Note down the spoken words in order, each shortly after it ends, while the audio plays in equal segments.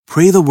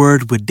Pray the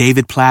Word with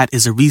David Platt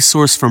is a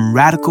resource from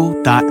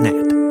Radical.net.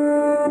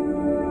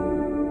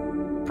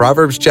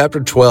 Proverbs chapter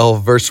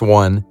 12, verse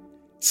 1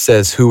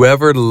 says,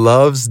 "Whoever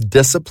loves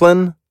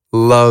discipline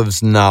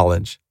loves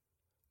knowledge,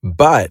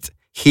 but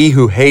he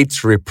who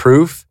hates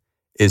reproof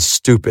is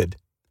stupid."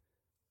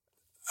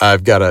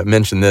 I've got to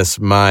mention this.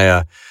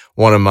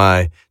 One of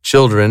my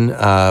children,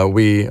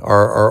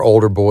 our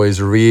older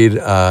boys read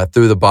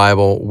through the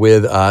Bible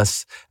with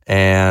us,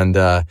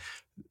 and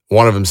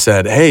one of them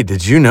said, "Hey,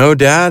 did you know,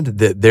 Dad,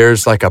 that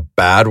there's like a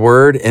bad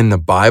word in the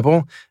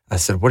Bible?" I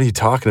said, "What are you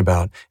talking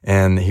about?"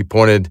 And he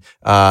pointed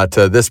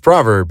to this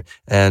proverb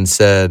and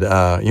said,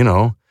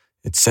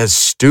 it says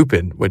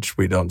stupid, which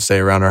we don't say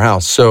around our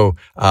house. So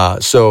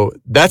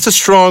that's a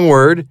strong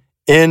word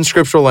in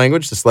scriptural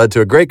language. This led to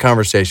a great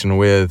conversation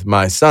with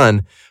my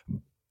son,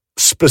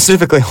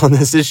 specifically on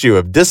this issue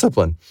of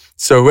discipline.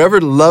 So whoever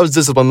loves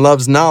discipline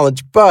loves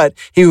knowledge, but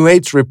he who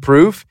hates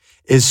reproof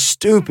is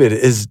stupid,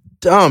 is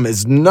dumb,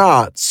 is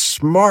not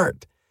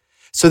smart.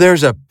 So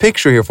there's a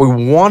picture here. If we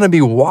want to be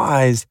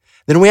wise,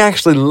 then we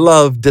actually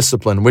love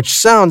discipline, which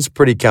sounds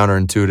pretty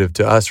counterintuitive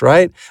to us,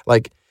 right?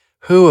 Like,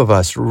 who of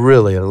us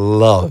really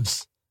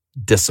loves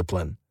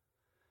discipline?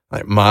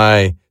 Like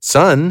my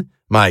son,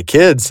 my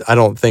kids, I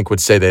don't think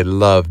would say they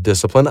love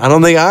discipline. I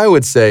don't think I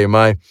would say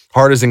my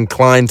heart is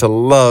inclined to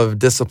love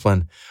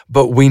discipline,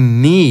 but we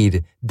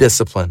need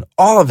discipline.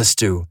 All of us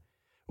do.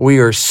 We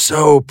are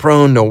so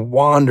prone to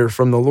wander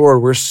from the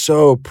Lord. We're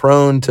so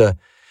prone to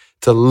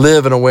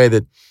live in a way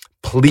that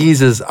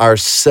pleases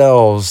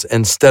ourselves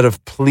instead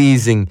of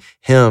pleasing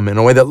Him, in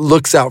a way that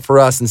looks out for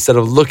us instead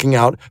of looking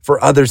out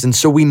for others. And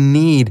so we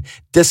need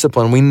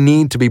discipline. We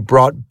need to be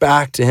brought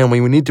back to Him.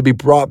 We need to be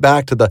brought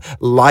back to the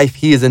life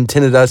He has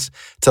intended us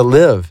to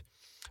live.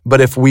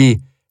 But if we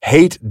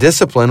hate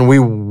discipline, we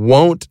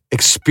won't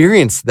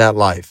experience that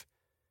life.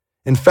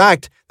 In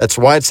fact, that's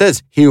why it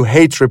says, "He who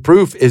hates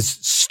reproof is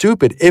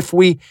stupid." If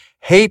we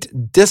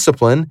hate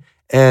discipline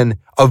and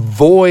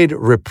avoid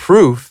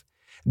reproof,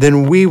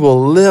 then we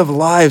will live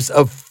lives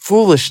of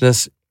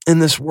foolishness in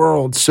this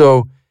world.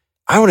 So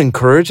I would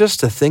encourage us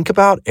to think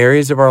about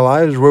areas of our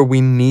lives where we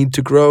need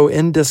to grow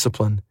in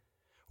discipline,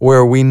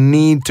 where we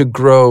need to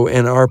grow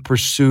in our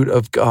pursuit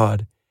of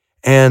God,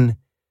 and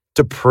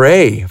to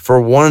pray for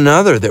one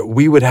another that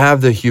we would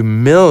have the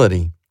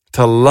humility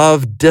to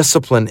love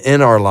discipline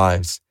in our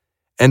lives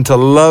and to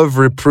love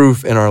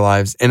reproof in our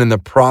lives, and in the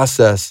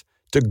process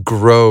to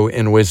grow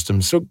in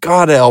wisdom. So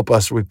God help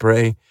us, we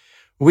pray.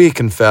 We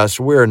confess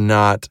we're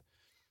not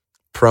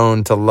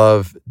prone to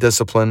love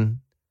discipline,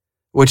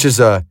 which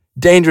is a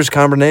dangerous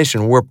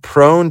combination. We're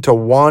prone to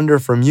wander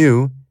from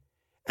you,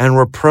 and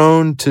we're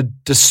prone to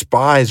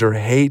despise or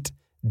hate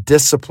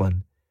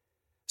discipline.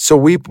 So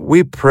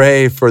we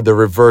pray for the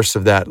reverse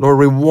of that. Lord,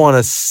 we want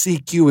to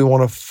seek you. We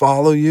want to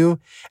follow you.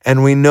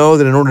 And we know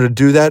that in order to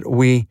do that,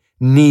 we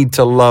need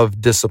to love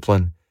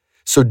discipline.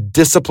 So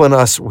discipline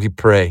us, we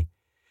pray.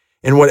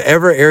 In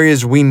whatever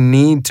areas we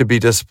need to be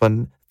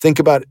disciplined, think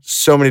about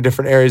so many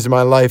different areas of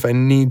my life I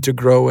need to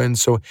grow in.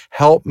 So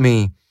help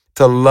me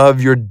to love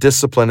your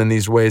discipline in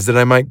these ways that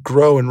I might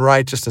grow in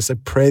righteousness. I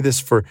pray this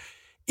for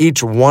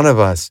each one of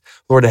us.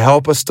 Lord,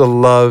 help us to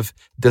love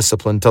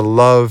discipline, to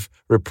love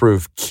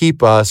reproof.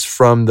 Keep us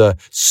from the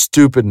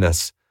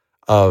stupidness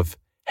of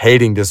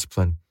hating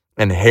discipline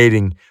and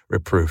hating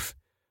reproof.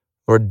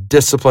 Lord,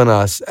 discipline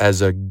us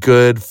as a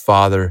good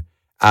Father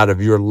out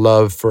of your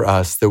love for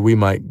us, that we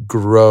might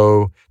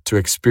grow to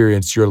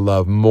experience your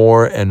love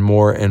more and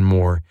more and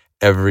more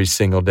every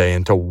single day,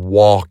 and to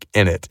walk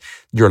in it,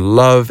 your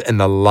love and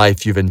the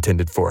life you've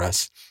intended for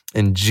us.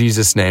 In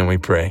Jesus' name we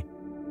pray.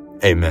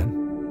 Amen.